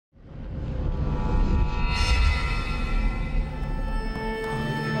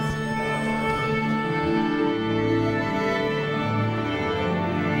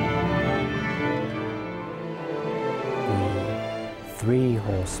three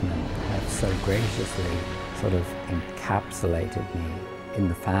horsemen have so graciously sort of encapsulated me in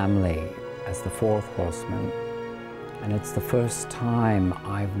the family as the fourth horseman. And it's the first time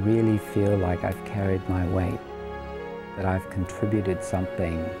I really feel like I've carried my weight, that I've contributed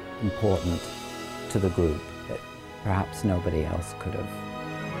something important to the group that perhaps nobody else could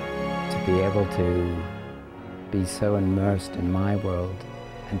have. To be able to be so immersed in my world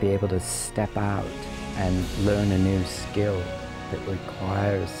and be able to step out and learn a new skill that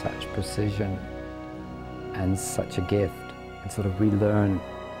requires such precision and such a gift, and sort of relearn,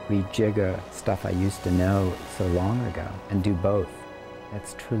 rejigger stuff I used to know so long ago, and do both.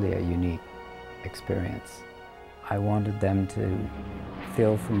 That's truly a unique experience. I wanted them to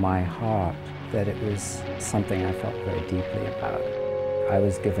feel from my heart that it was something I felt very deeply about. I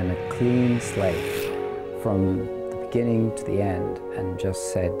was given a clean slate from the beginning to the end and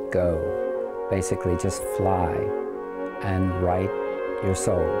just said, go. Basically just fly and write your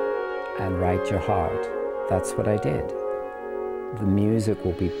soul and write your heart. That's what I did. The music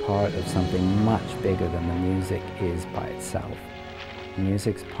will be part of something much bigger than the music is by itself.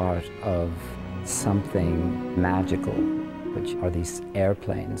 Music's part of something magical, which are these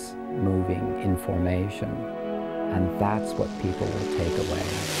airplanes moving in formation. And that's what people will take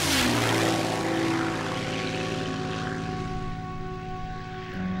away.